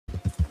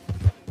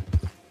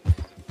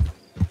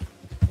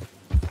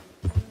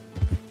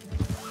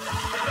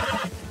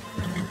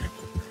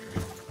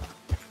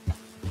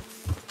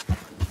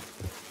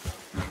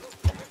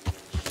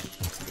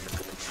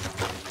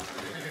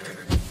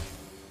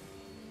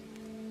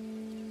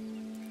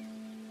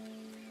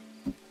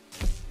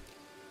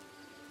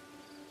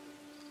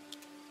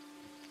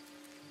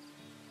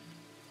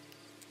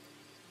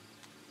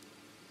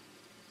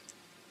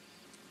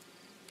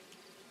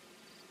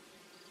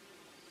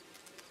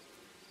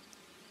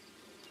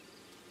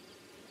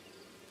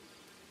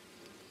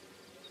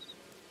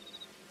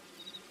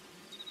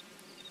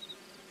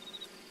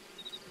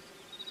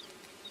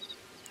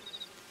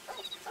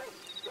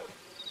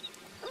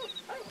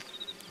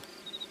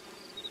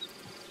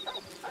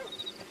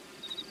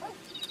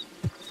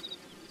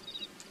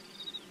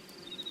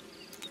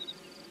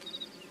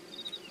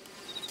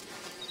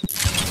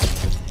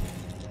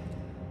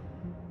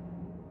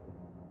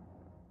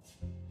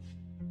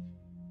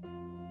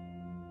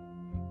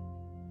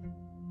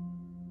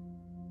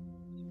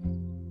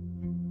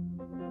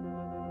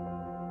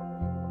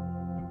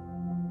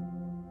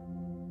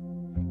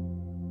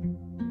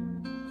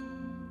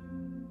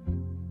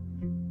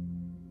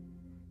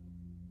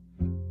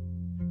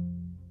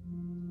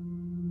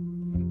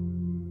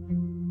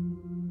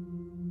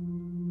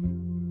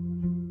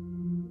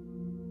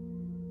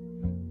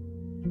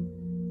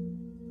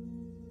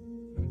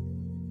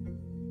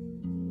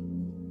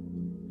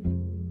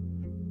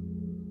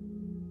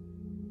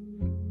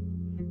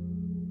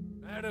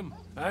Madam,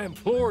 I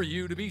implore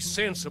you to be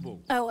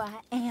sensible. Oh, I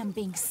am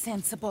being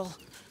sensible.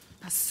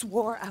 I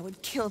swore I would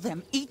kill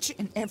them, each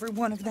and every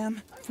one of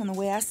them. From the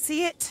way I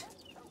see it,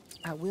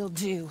 I will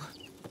do.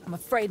 I'm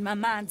afraid my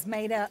mind's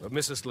made up. But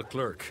Mrs.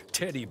 Leclerc,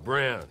 Teddy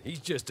Brown, he's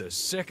just a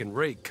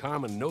second-rate,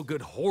 common,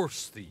 no-good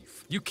horse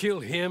thief. You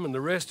kill him and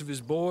the rest of his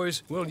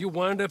boys, well, you'll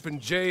wind up in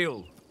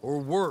jail. Or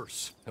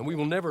worse, and we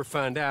will never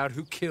find out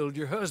who killed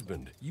your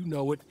husband. You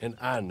know it, and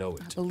I know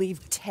it. I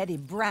believe Teddy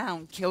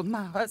Brown killed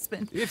my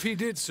husband. If he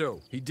did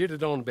so, he did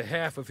it on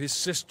behalf of his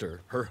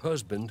sister, her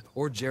husband,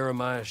 or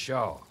Jeremiah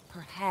Shaw.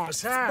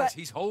 Perhaps, Besides, but...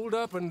 he's holed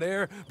up in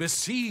there,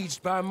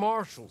 besieged by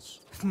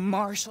marshals.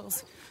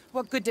 Marshals?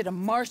 What good did a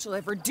marshal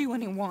ever do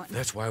anyone?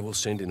 That's why we'll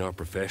send in our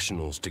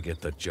professionals to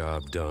get the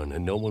job done,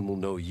 and no one will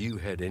know you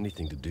had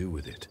anything to do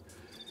with it.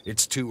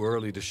 It's too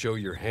early to show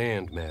your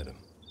hand, madam.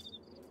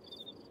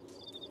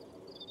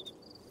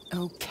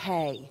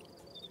 Okay.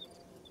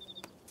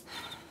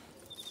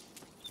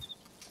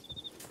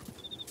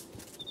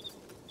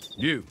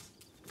 You,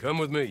 come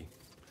with me.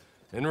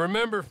 And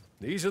remember,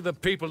 these are the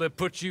people that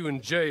put you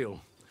in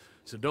jail,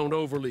 so don't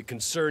overly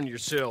concern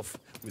yourself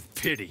with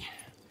pity.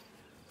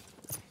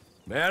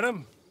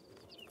 Madam,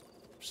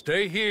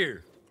 stay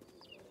here,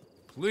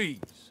 please.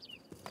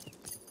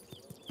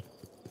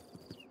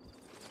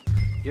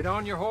 Get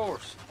on your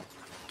horse.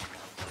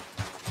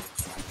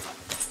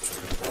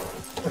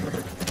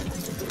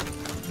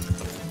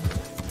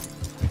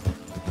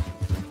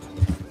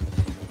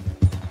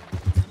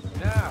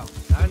 Now,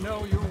 I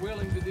know you're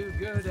willing to do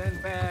good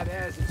and bad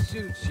as it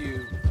suits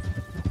you.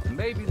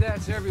 Maybe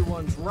that's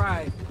everyone's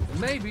right.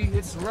 Maybe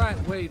it's the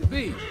right way to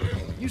be.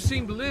 You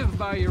seem to live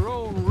by your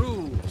own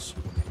rules.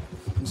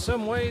 In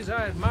some ways,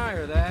 I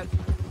admire that.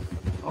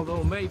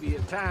 Although maybe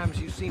at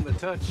times you seem a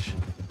touch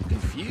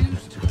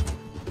confused?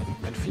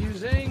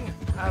 Confusing?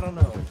 I don't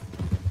know.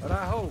 But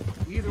I hope,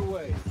 either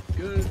way,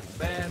 good,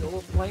 bad,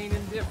 or plain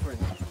indifferent,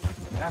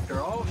 after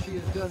all she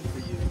has done for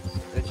you,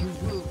 that you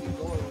will be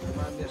loyal to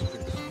my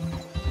mistress.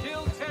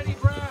 Kill Teddy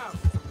Brown,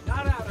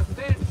 not out of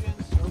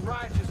vengeance or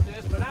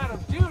righteousness, but out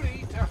of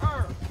duty to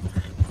her.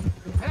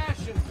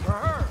 Compassion for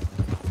her.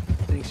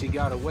 Thinks he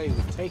got away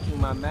with taking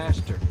my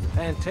master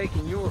and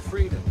taking your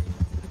freedom.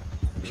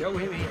 Show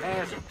him he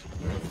hasn't.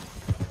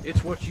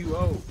 It's what you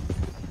owe.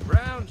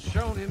 Brown's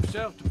shown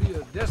himself to be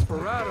a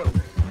desperado,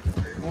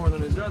 more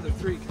than his other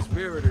three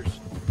conspirators.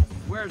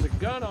 Wears a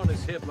gun on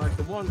his hip like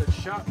the one that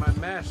shot my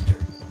master.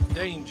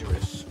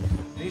 Dangerous.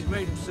 He's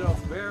made himself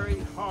very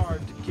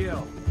hard to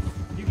kill.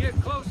 You get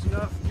close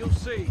enough, you'll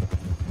see.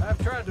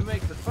 I've tried to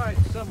make the fight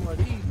somewhat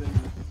even.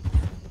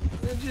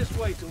 And just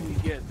wait till we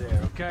get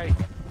there, okay?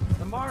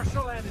 The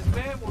marshal and his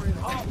men were in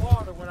hot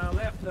water when I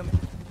left them.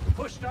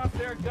 Pushed off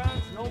their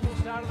guns and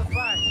almost out of the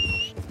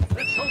fight.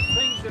 Let's hope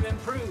things have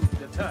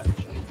improved a touch.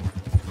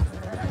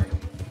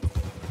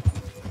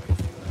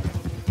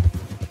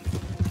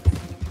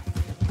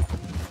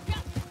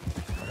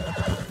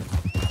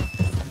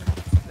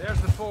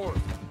 There's the ford.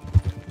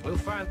 We'll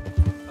find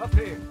up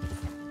here.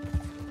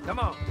 Come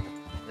on.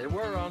 They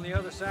were on the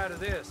other side of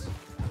this.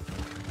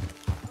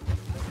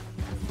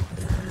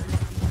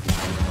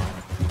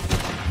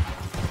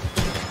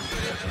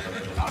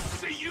 I'll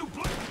see you.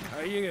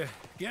 How you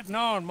getting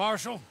on,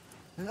 Marshal?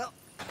 Well,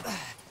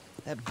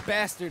 that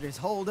bastard is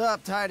holed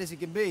up tight as he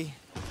can be.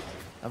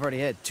 I've already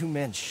had 2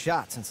 men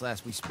shot since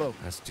last we spoke.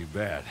 That's too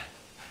bad.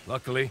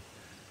 Luckily,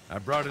 I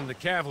brought in the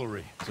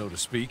cavalry, so to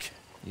speak.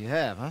 You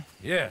have, huh?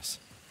 Yes.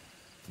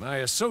 My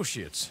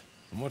associates.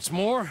 And what's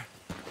more,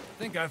 I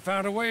think I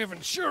found a way of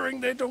ensuring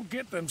they don't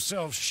get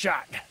themselves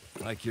shot.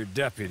 Like your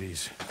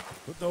deputies.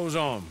 Put those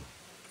on.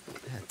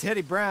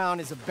 Teddy Brown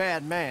is a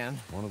bad man.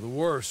 One of the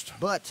worst.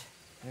 But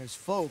there's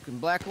folk in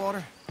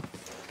Blackwater,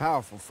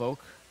 powerful folk,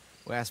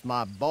 who asked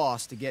my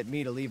boss to get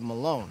me to leave him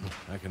alone.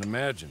 I can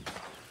imagine.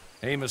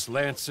 Amos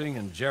Lansing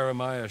and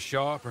Jeremiah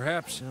Shaw,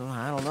 perhaps? Oh,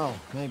 I don't know.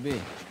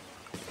 Maybe.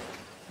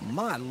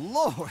 My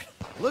lord!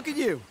 Look at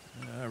you!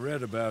 I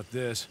read about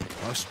this.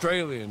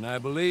 Australian, I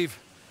believe.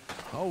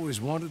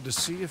 Always wanted to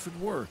see if it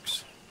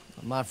works.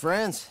 My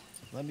friends,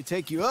 let me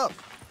take you up.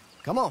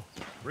 Come on.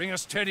 Bring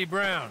us Teddy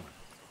Brown.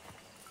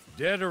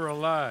 Dead or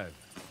alive.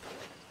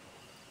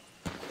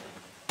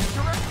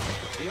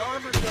 The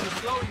armor's gonna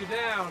slow you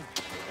down,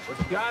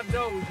 but God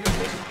knows you're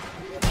missing.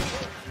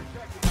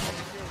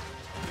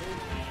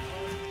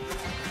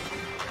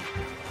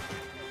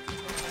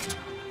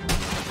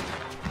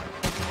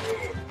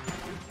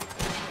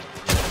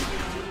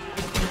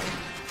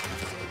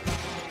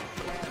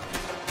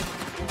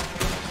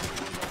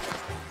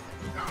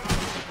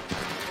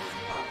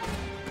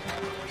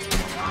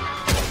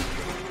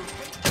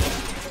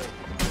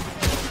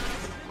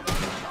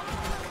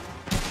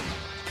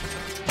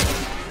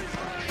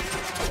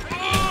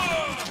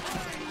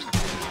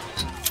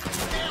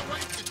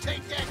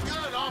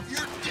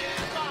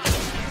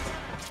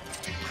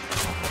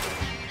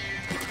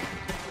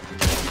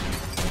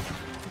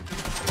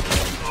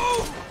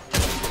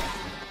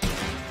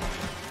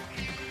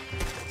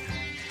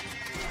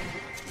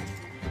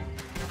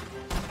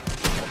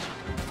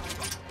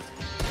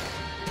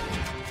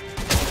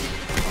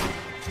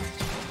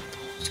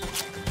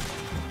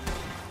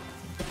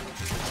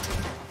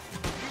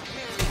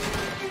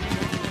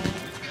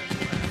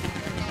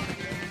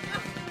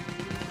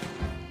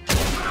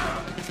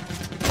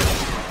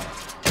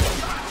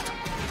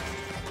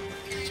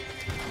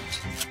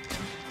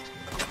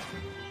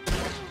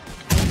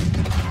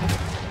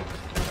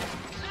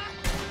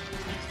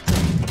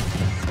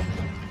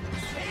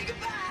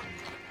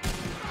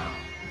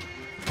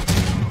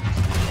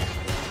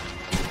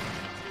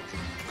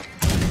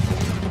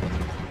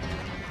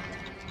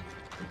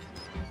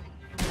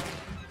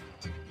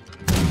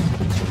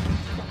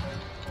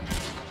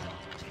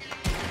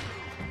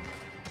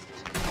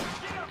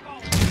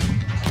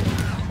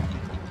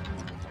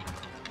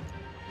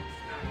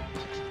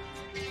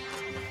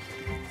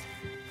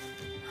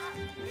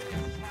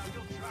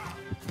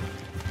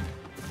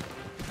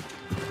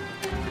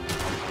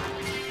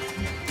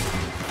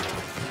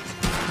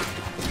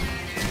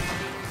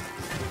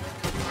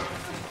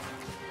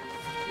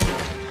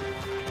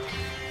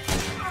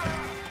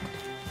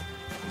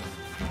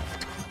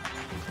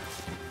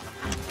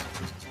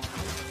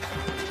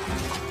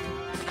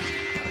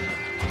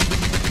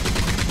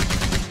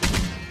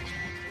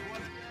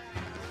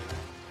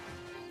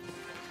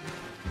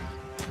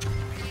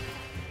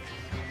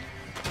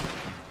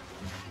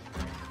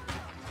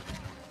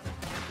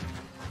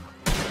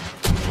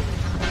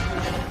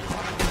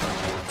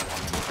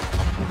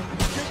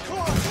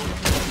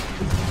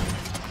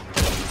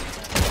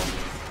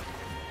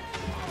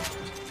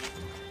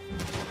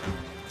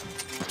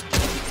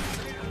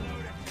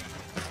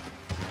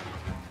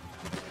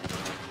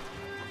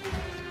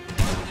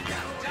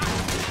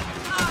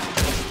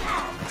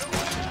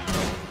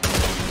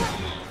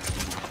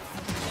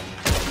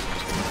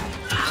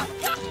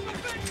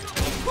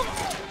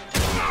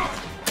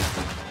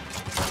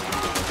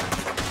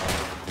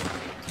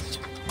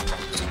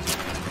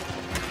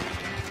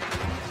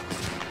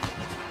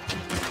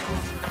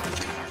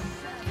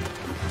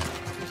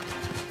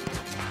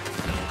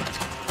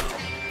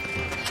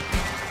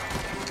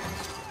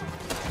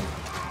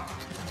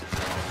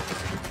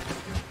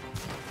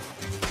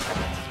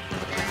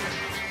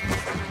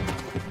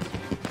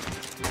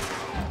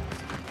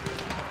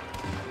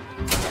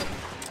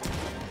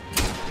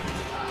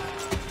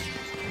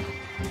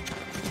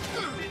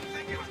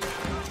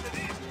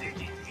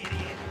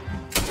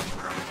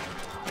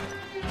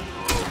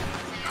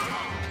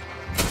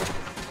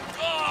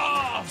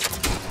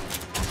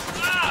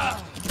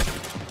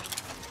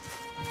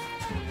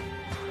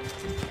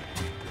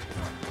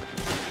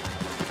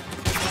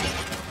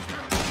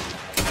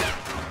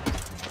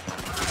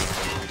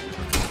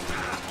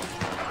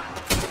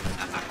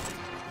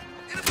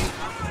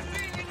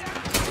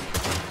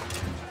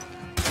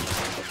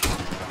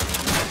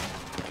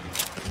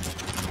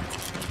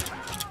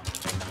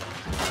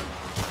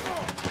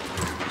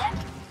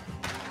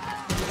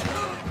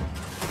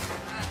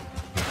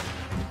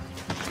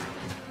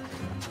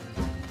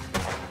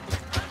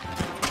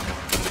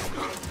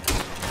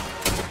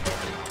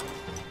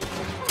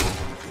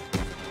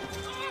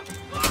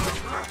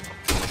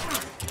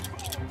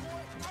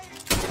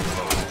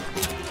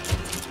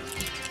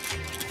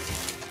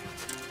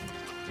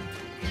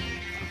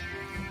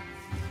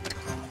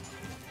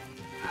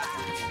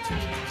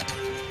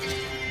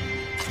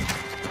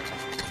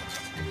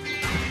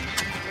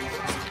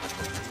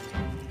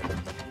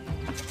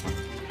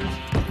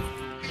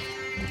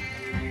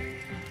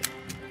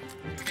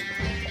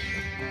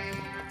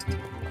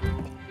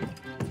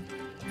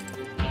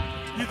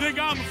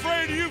 I'm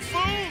afraid of you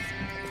fools?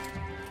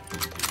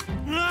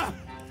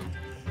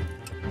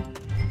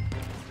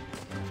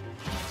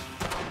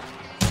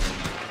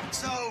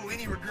 So,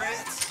 any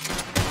regrets?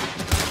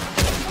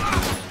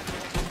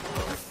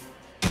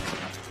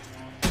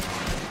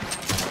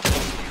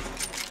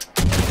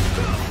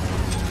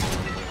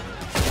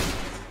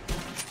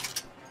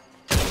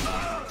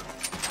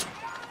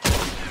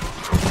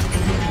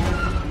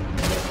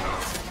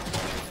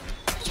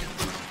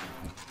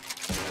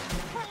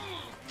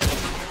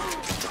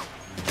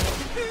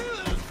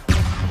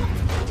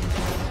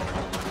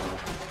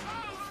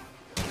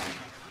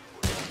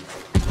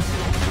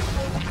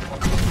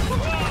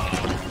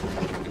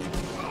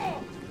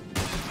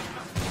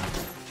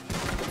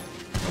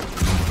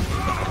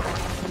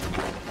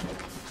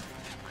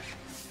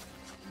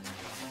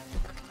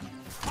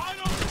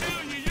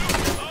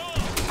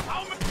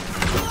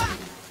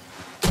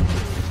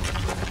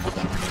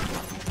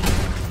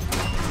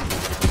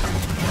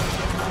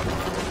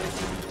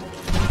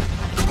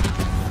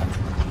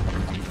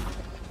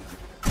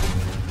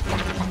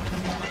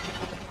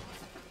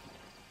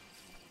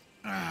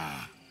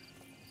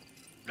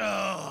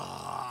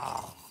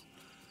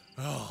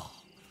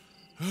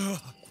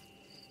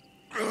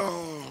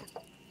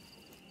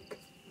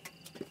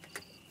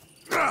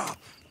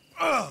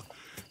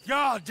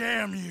 God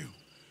damn you!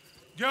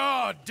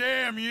 God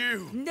damn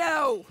you!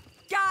 No!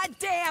 God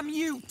damn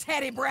you,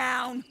 Teddy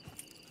Brown!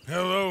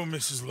 Hello,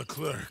 Mrs.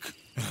 Leclerc.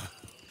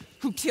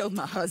 Who killed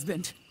my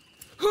husband?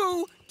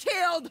 Who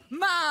killed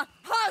my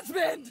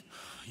husband?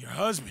 Your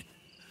husband?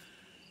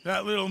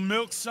 That little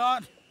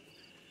milksot?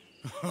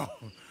 Oh,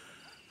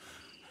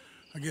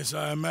 I guess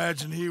I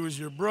imagined he was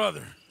your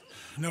brother.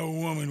 No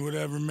woman would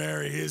ever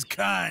marry his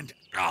kind.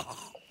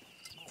 Oh.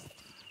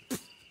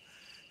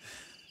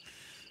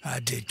 I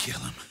did kill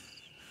him.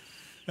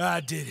 I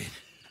did it.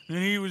 And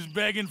he was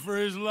begging for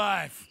his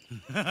life.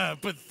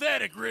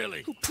 Pathetic,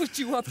 really. Who put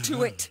you up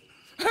to it?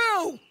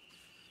 Who?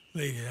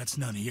 Lady, that's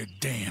none of your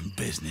damn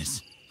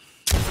business.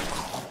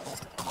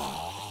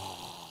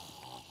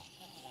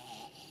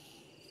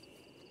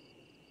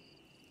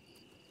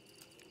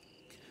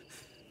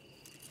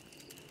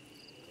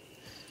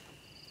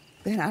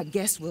 Then I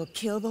guess we'll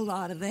kill the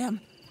lot of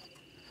them.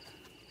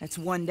 That's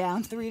 1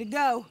 down, 3 to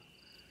go.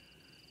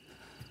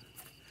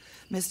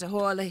 Mr.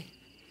 Horley,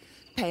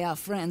 pay our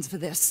friends for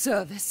their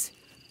service.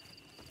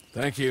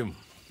 Thank you.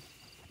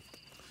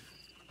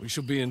 We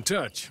shall be in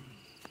touch.